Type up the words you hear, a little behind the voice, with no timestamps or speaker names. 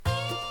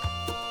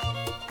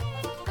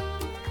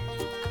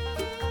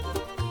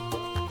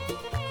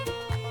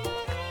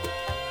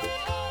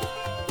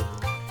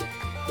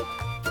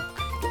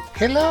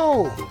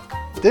Hello,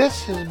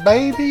 this is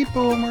Baby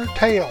Boomer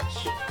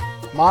Tales.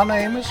 My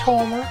name is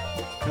Homer,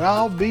 and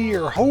I'll be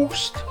your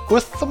host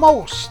with the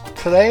most.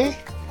 Today,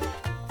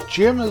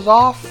 Jim is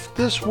off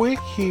this week.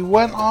 He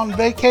went on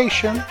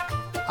vacation.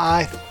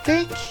 I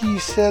think he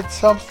said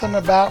something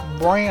about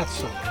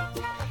Branson.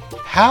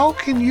 How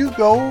can you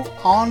go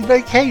on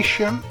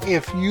vacation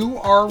if you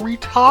are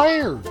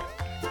retired?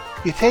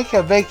 You take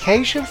a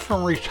vacation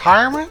from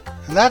retirement,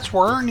 and that's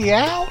wearing you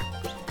out?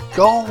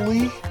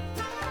 Golly.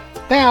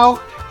 Now,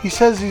 he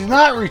says he's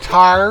not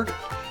retired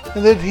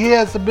and that he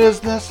has a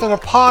business and a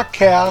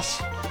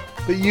podcast,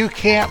 but you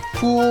can't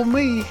fool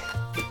me.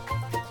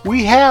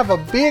 We have a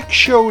big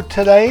show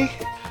today,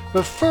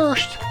 but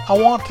first I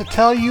want to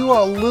tell you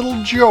a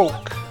little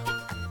joke.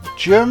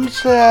 Jim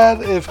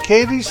said if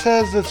Katie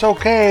says it's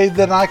okay,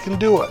 then I can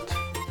do it.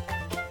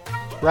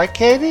 Right,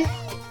 Katie?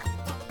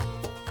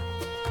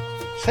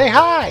 Say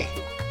hi.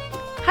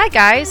 Hi,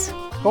 guys.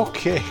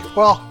 Okay,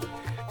 well,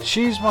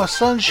 she's my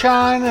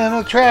sunshine and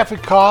a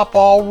traffic cop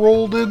all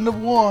rolled into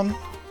one.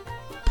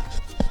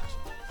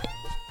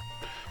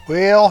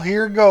 Well,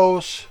 here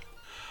goes.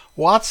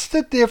 What's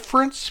the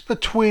difference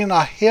between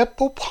a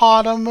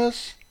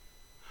hippopotamus?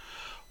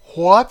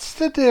 What's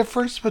the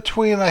difference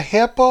between a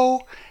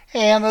hippo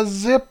and a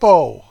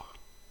Zippo?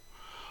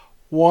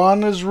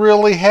 One is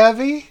really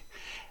heavy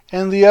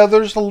and the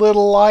other's a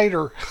little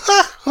lighter.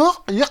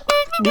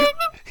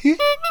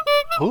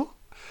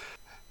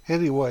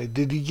 Anyway,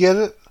 did you get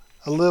it?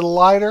 A little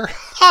lighter?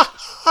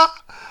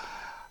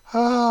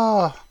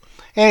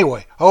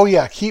 Anyway, oh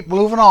yeah, keep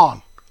moving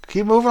on.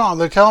 Keep moving on.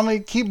 They're telling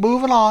me keep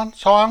moving on,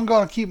 so I'm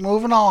going to keep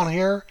moving on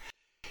here.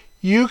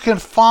 You can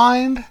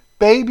find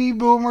Baby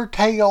Boomer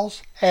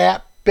Tales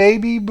at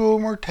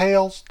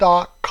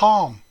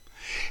babyboomertales.com.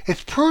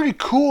 It's pretty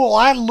cool.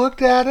 I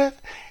looked at it,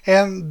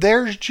 and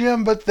there's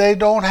Jim, but they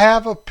don't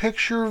have a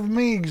picture of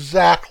me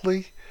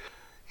exactly.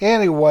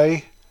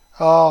 Anyway,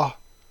 where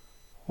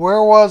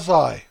was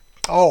I?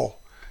 Oh,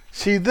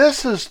 see,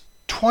 this is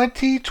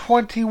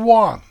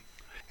 2021,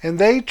 and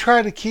they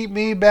try to keep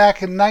me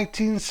back in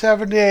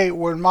 1978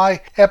 when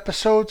my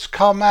episodes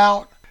come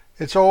out.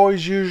 It's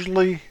always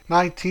usually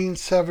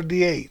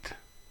 1978.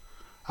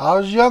 I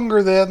was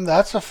younger then,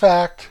 that's a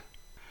fact.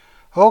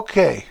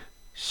 Okay,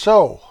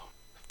 so,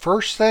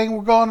 first thing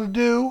we're going to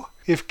do,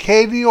 if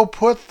Katie will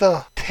put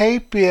the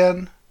tape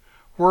in,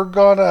 we're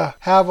going to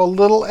have a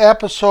little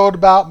episode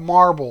about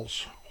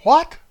marbles.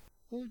 What?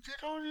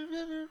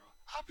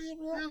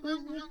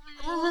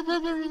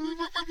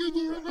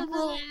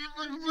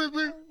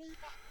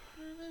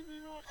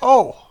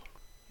 Oh,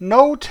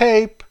 no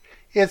tape,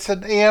 it's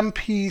an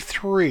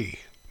MP3.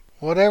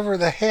 Whatever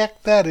the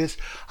heck that is.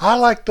 I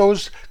like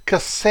those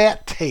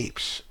cassette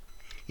tapes.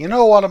 You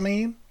know what I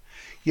mean?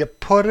 You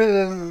put it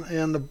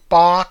in the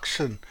box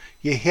and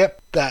you hit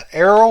that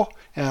arrow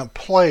and it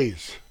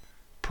plays.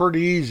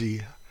 Pretty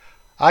easy.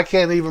 I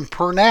can't even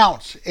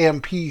pronounce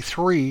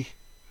MP3.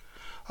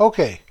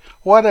 Okay,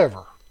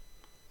 whatever.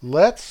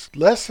 Let's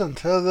listen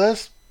to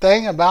this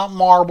thing about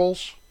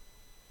marbles.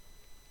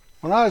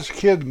 When I was a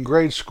kid in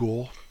grade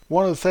school,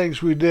 one of the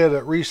things we did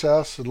at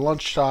recess and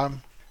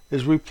lunchtime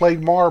is we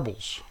played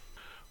marbles.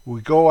 We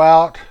go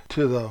out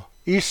to the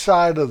east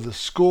side of the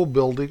school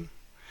building,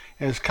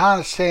 and it's kind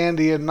of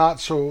sandy and not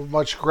so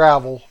much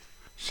gravel,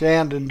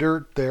 sand and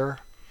dirt there.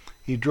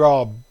 You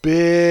draw a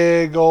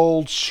big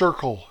old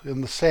circle in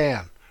the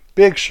sand.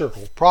 Big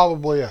circle,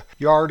 probably a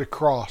yard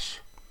across.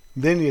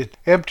 Then you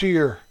empty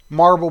your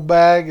marble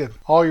bag and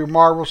all your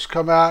marbles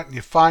come out and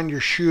you find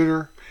your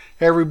shooter.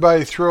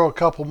 Everybody throw a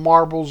couple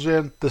marbles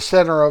in the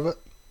center of it.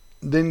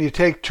 Then you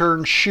take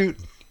turns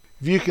shooting.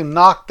 If you can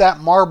knock that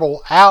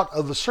marble out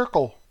of the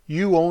circle,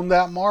 you own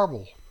that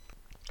marble.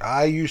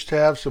 I used to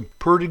have some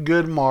pretty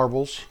good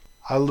marbles.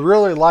 I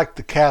really liked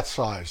the cat's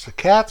eyes. The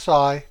cat's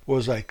eye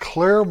was a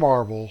clear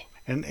marble,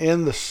 and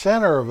in the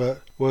center of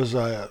it was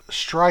a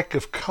strike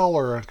of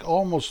color and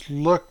almost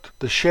looked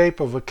the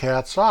shape of a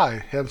cat's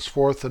eye,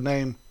 henceforth the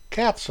name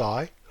cat's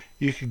eye.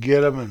 You could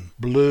get them in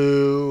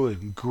blue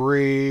and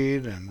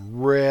green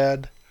and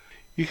red.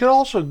 You could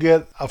also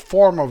get a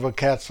form of a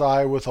cat's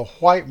eye with a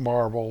white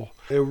marble.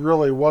 It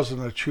really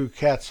wasn't a true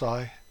cat's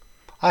eye.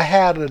 I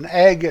had an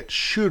agate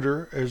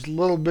shooter. It was a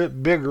little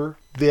bit bigger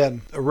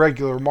than a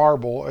regular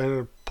marble,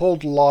 and it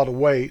pulled a lot of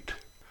weight.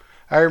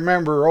 I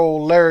remember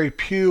old Larry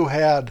Pugh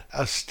had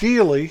a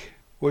Steely,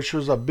 which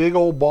was a big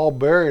old ball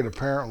bearing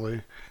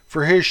apparently,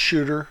 for his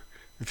shooter.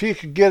 If he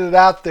could get it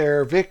out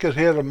there, if it could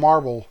hit a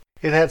marble,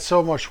 it had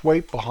so much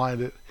weight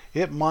behind it,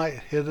 it might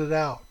hit it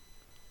out.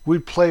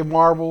 We'd play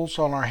marbles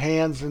on our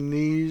hands and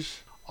knees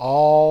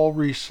all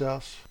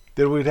recess.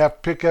 Then we'd have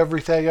to pick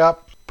everything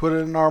up, put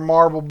it in our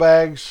marble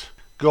bags,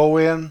 go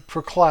in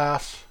for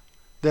class.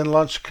 Then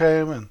lunch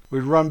came and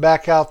we'd run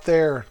back out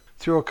there,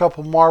 throw a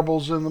couple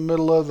marbles in the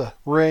middle of the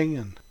ring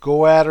and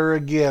go at her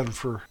again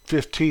for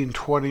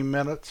 15-20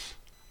 minutes.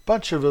 A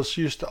bunch of us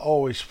used to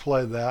always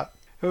play that.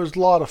 It was a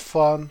lot of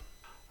fun.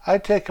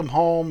 I'd take them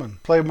home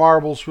and play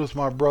marbles with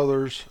my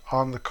brothers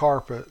on the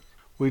carpet.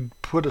 We'd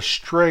put a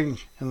string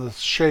in the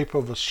shape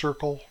of a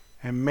circle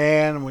And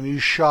man, when you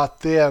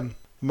shot then,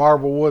 the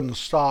marble wouldn't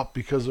stop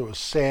because it was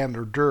sand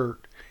or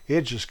dirt.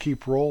 It'd just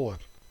keep rolling.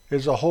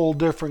 It's a whole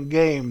different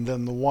game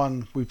than the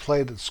one we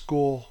played at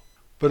school.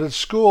 But at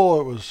school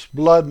it was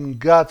blood and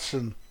guts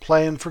and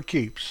playing for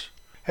keeps.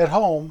 At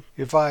home,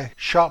 if I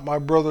shot my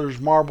brother's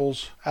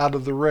marbles out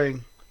of the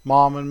ring,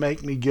 Mom would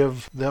make me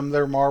give them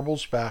their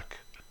marbles back.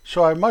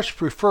 So I much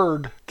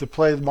preferred to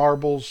play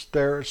marbles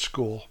there at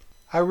school.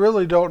 I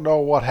really don't know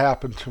what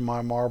happened to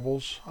my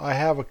marbles. I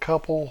have a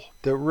couple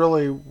that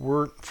really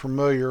weren't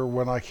familiar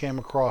when I came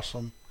across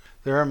them.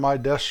 They're in my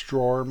desk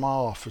drawer in my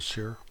office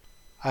here.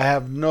 I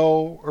have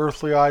no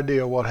earthly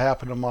idea what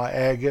happened to my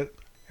agate.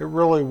 It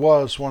really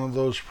was one of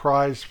those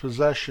prized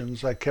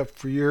possessions I kept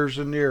for years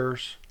and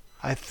years.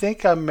 I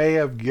think I may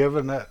have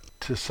given it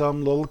to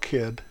some little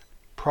kid,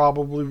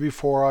 probably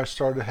before I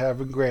started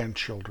having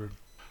grandchildren.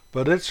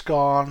 But it's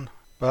gone,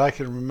 but I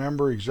can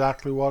remember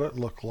exactly what it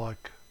looked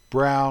like.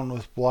 Brown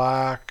with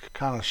black,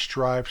 kind of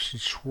stripes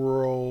and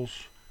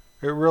swirls.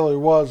 It really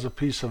was a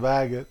piece of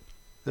agate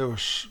that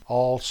was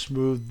all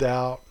smoothed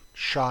out,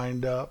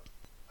 shined up.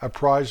 A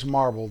prized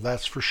marble,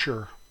 that's for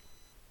sure.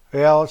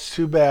 Well, it's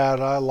too bad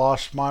I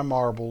lost my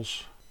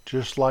marbles,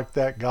 just like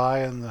that guy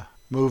in the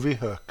movie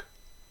Hook.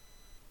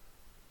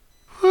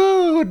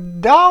 Ooh,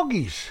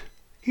 doggies!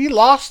 He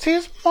lost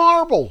his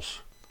marbles.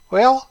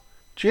 Well,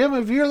 Jim,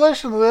 if you're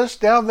listening to this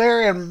down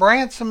there in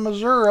Branson,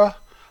 Missouri,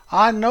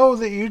 I know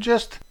that you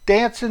just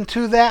dancing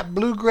to that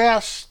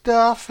bluegrass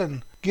stuff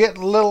and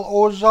getting a little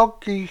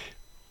Ozarky.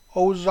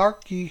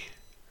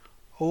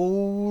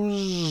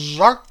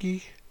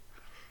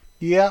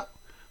 Yeah,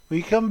 when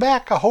you come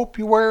back, I hope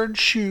you're wearing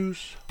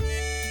shoes.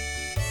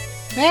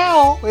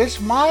 Now,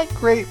 it's my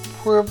great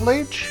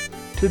privilege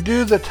to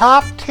do the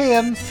top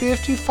 10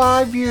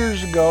 55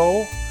 years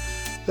ago.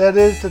 That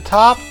is the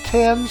top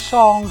 10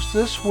 songs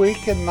this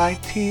week in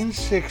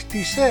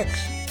 1966.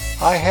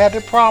 I had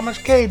to promise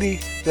Katie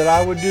that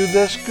I would do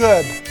this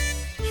good.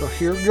 So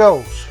here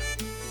goes.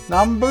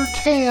 Number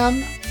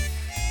 10,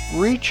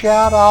 Reach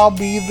Out, I'll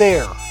Be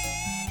There.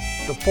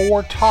 The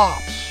Four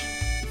Tops.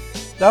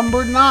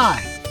 Number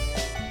 9,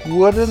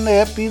 Wouldn't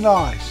It Be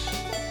Nice?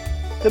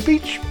 The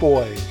Beach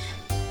Boys.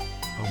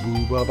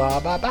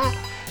 Ba-boo-ba-ba-ba-ba.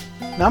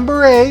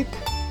 Number 8,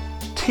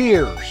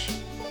 Tears.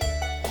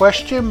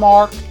 Question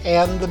Mark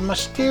and the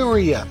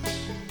Mysterians.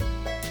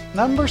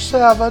 Number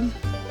 7,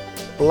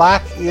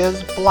 Black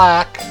is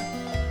Black,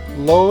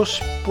 Los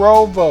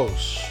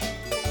Brovos.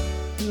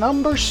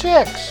 Number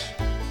 6,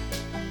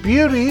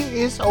 Beauty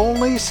is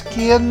Only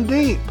Skin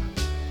Deep,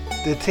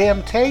 The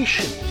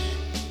Temptations.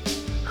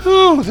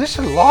 Whew, this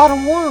is a lot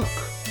of work.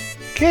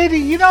 Katie,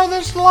 you know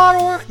this is a lot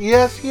of work?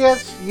 Yes,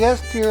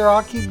 dear,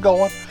 I'll keep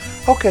going.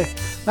 Okay,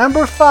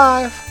 number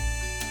 5,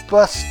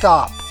 Bus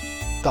Stop,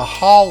 The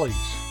Hollies.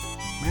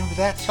 Remember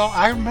that song?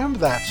 I remember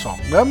that song.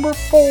 Number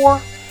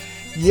 4,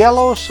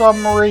 Yellow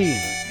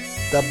Submarine,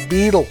 The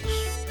Beatles.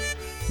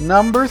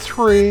 Number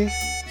 3,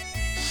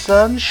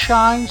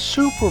 Sunshine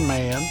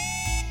Superman,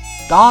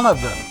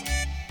 Donovan.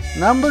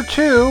 Number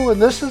 2,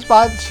 and this is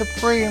by the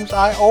Supremes.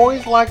 I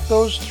always like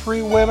those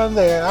 3 women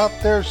there out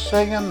there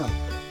singing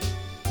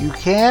You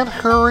Can't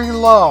Hurry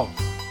Love.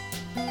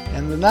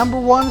 And the number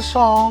 1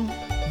 song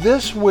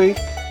this week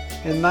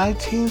in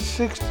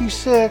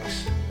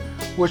 1966,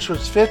 which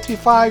was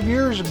 55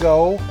 years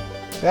ago,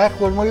 back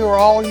when we were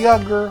all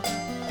younger.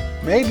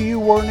 Maybe you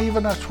weren't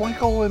even a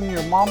twinkle in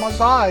your mama's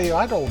eye,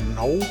 I don't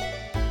know.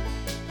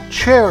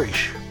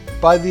 Cherish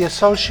by The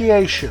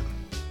Association.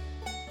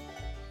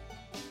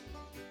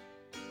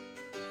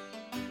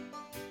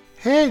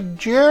 Hey,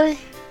 Jerry,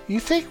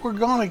 you think we're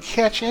going to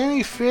catch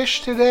any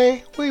fish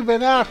today? We've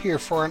been out here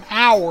for an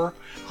hour.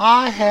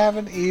 I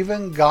haven't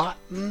even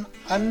gotten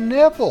a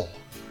nibble.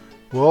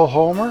 Well,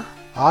 Homer,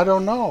 I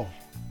don't know.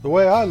 The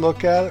way I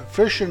look at it,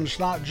 fishing's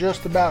not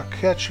just about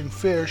catching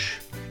fish.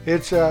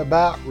 It's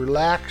about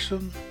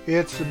relaxing.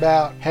 It's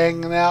about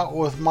hanging out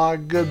with my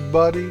good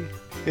buddy.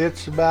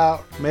 It's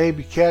about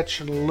maybe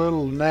catching a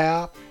little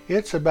nap.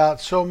 It's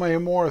about so many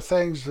more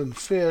things than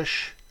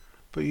fish.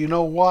 But you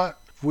know what?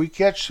 If we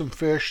catch some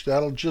fish,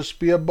 that'll just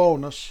be a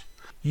bonus.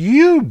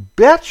 You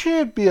betcha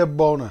it'd be a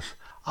bonus.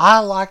 I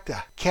like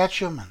to catch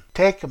them and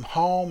take them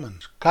home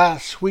and kind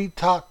of sweet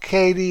talk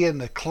Katie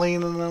into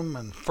cleaning them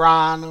and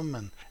frying them,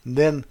 and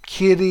then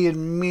Kitty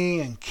and me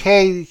and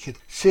Katie can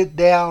sit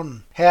down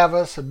and have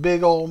us a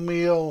big old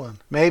meal, and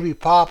maybe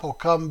Pop will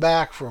come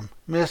back from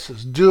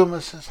Mrs.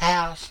 Dumas's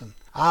house and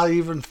I'll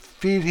even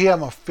feed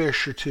him a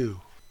fish or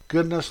two.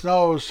 Goodness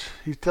knows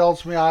he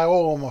tells me I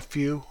owe him a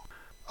few.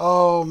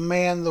 Oh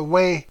man, the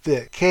way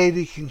that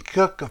Katie can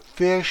cook a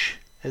fish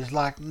is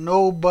like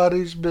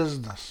nobody's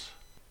business.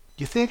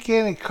 You think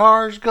any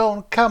car's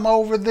gonna come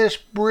over this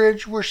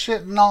bridge we're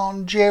sitting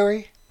on,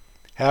 Jerry?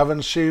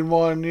 Haven't seen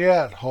one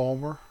yet,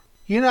 Homer.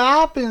 You know,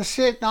 I've been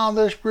sitting on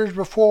this bridge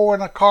before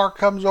when a car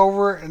comes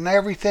over and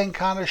everything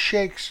kind of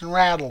shakes and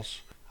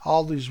rattles.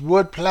 All these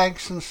wood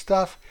planks and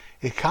stuff,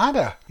 it kind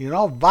of,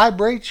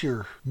 vibrates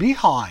your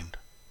behind.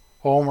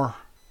 Homer,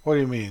 what do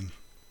you mean?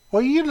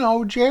 Well, you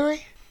know,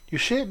 Jerry, You're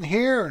sitting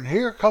here, and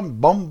here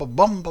comes bumba,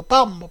 bumba,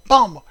 bumba,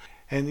 bumba.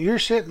 And you're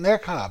sitting there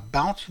kind of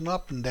bouncing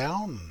up and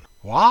down. And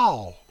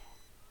wow.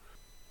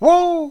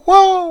 Whoa,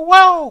 whoa,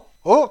 whoa.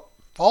 Oh,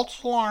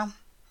 false alarm.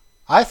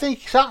 I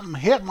think something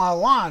hit my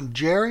line,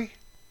 Jerry.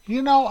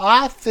 You know,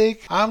 I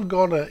think I'm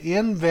going to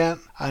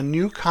invent a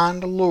new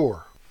kind of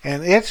lure.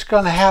 And it's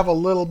going to have a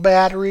little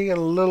battery and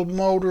a little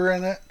motor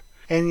in it.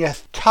 And you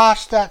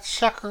toss that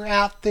sucker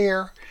out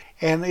there,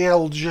 and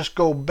it'll just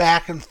go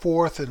back and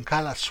forth and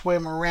kind of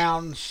swim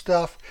around and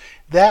stuff.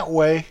 That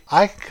way,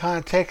 I can kind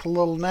of take a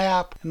little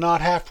nap and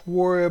not have to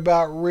worry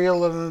about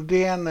reeling it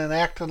in and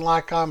acting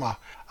like I'm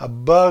a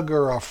bug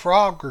or a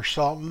frog or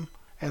something.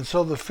 And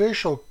so the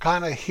fish will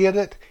kind of hit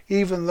it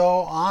even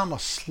though I'm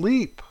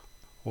asleep.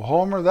 Well,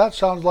 Homer, that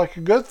sounds like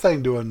a good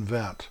thing to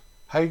invent.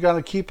 How are you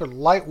going to keep it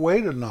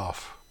lightweight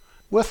enough?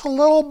 With a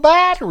little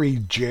battery,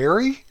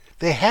 Jerry.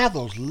 They have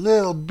those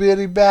little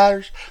bitty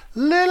batteries.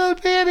 Little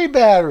bitty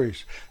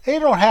batteries. They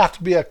don't have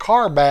to be a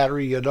car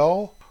battery, you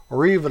know,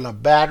 or even a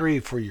battery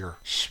for your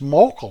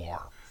smoke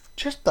alarm.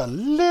 Just a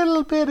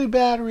little bitty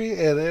battery,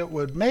 and it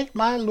would make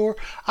my lure.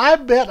 I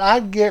bet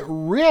I'd get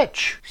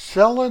rich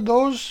selling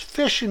those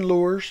fishing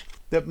lures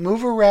that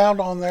move around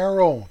on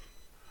their own.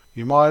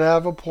 You might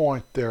have a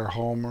point there,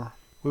 Homer.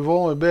 We've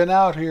only been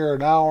out here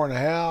an hour and a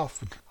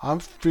half. I'm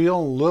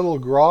feeling a little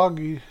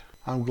groggy.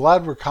 I'm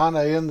glad we're kind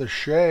of in the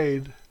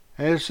shade.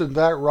 Isn't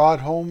that right,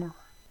 Homer?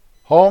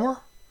 Homer?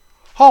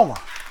 Homer!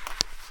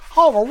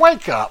 Homer,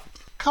 wake up!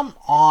 Come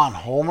on,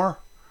 Homer.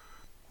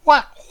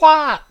 What,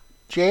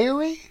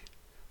 Jerry?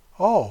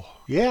 Oh,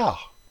 yeah,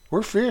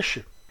 we're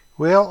fishing.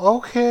 Well,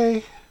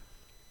 okay.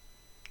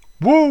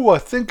 Whoa, I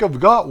think I've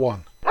got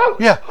one.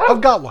 Yeah,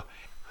 I've got one.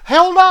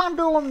 Hold on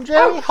to him,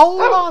 Jerry.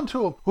 Hold on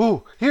to him.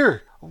 Ooh,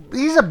 here.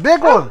 He's a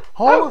big one.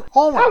 Homer,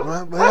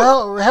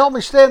 help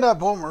me stand up,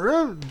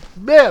 Homer.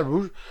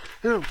 Bad.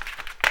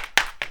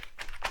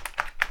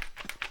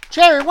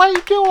 Jerry, what are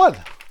you doing?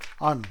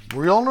 I'm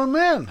reeling them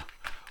in.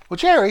 Well,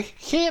 Jerry, you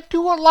can't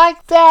do it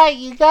like that.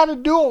 You got to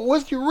do it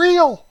with your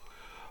reel.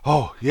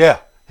 Oh,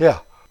 yeah.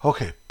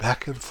 Okay,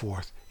 back and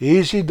forth.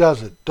 Easy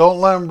does it. Don't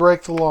let him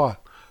break the line.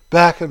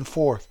 Back and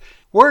forth.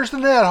 Where's the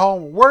net,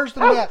 Homer? Where's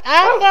the net?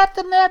 I got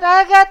the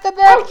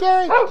net,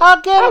 Jerry.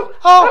 I'll get it.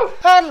 Oh,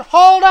 and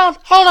hold on.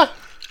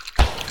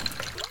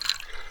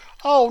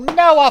 Oh,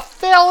 no, I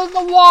fell in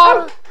the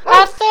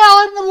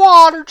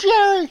water.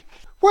 Jerry.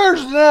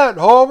 Where's the net,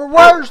 Homer?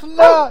 Where's the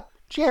net?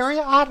 Jerry,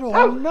 I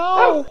don't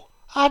know.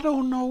 I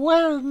don't know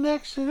where the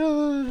next is.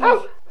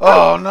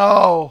 Oh,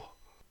 no.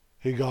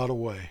 He got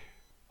away.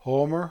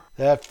 Homer,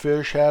 that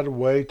fish had to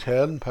weigh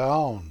 10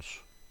 pounds.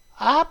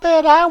 I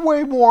bet I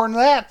weigh more than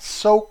that,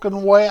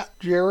 soaking wet,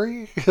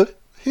 Jerry.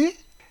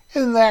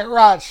 Isn't that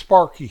right,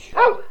 Sparky?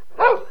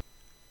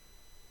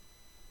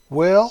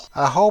 Well,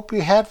 I hope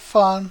you had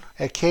fun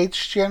at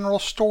Kate's General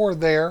Store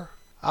there.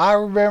 I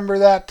remember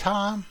that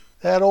time.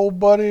 That old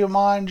buddy of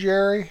mine,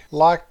 Jerry,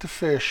 liked to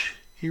fish.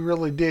 He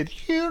really did.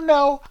 You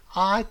know,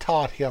 I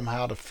taught him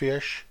how to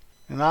fish,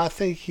 and I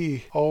think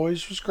he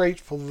always was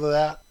grateful for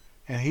that.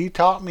 And he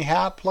taught me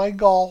how to play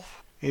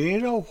golf. And you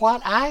know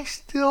what? I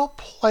still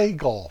play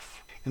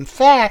golf. In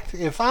fact,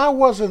 if I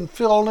wasn't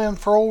filling in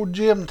for old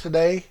Jim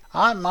today,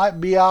 I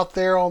might be out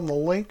there on the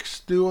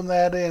links doing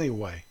that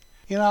anyway.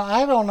 You know,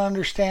 I don't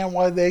understand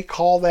why they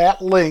call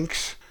that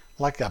links,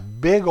 like a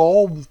big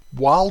old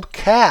wild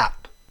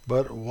cat.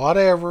 But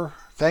whatever.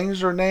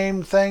 Things are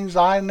named things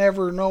I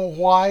never know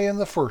why in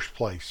the first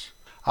place.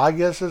 I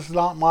guess it's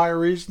not my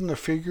reason to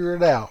figure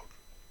it out.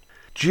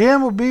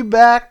 Jim will be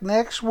back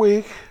next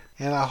week,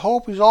 and I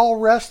hope he's all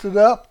rested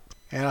up,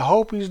 and I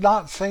hope he's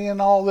not singing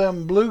all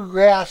them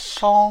bluegrass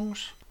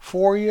songs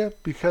for you,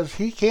 because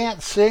he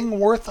can't sing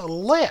worth a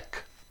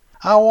lick.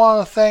 I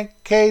want to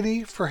thank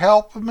Katie for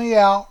helping me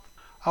out.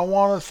 I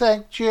want to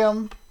thank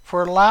Jim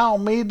for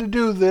allowing me to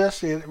do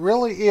this. It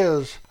really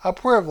is a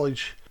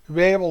privilege to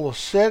be able to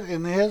sit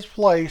in his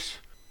place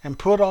and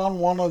put on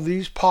one of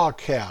these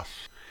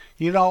podcasts.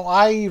 You know,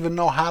 I even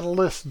know how to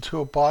listen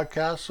to a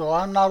podcast, so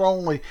I'm not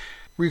only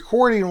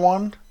recording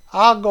one,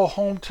 I'll go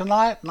home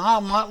tonight and I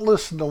might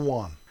listen to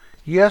one.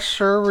 Yes,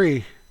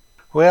 sirree.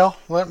 Well,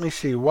 let me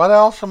see. What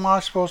else am I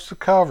supposed to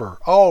cover?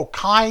 Oh,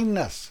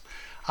 kindness.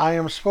 I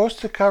am supposed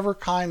to cover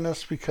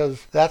kindness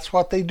because that's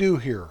what they do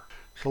here.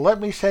 So let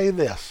me say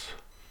this.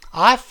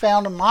 I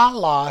found in my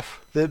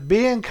life that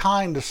being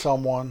kind to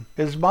someone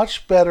is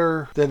much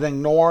better than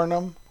ignoring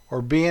them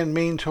or being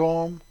mean to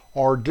them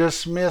or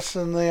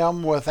dismissing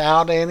them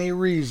without any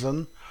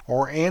reason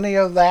or any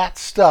of that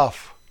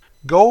stuff.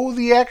 Go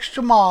the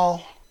extra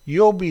mile.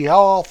 You'll be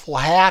awful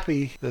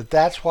happy that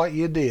that's what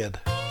you did.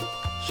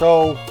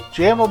 So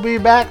Jim will be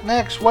back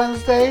next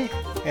Wednesday,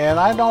 and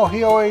I know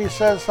he always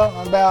says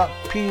something about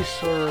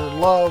peace or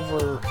love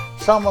or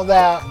some of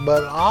that,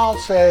 but I'll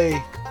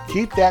say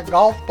keep that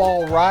golf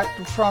ball right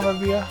in front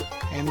of you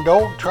and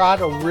don't try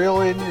to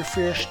reel in your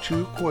fish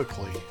too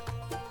quickly.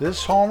 This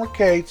is Homer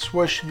Cates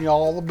wishing you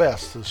all the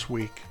best this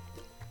week.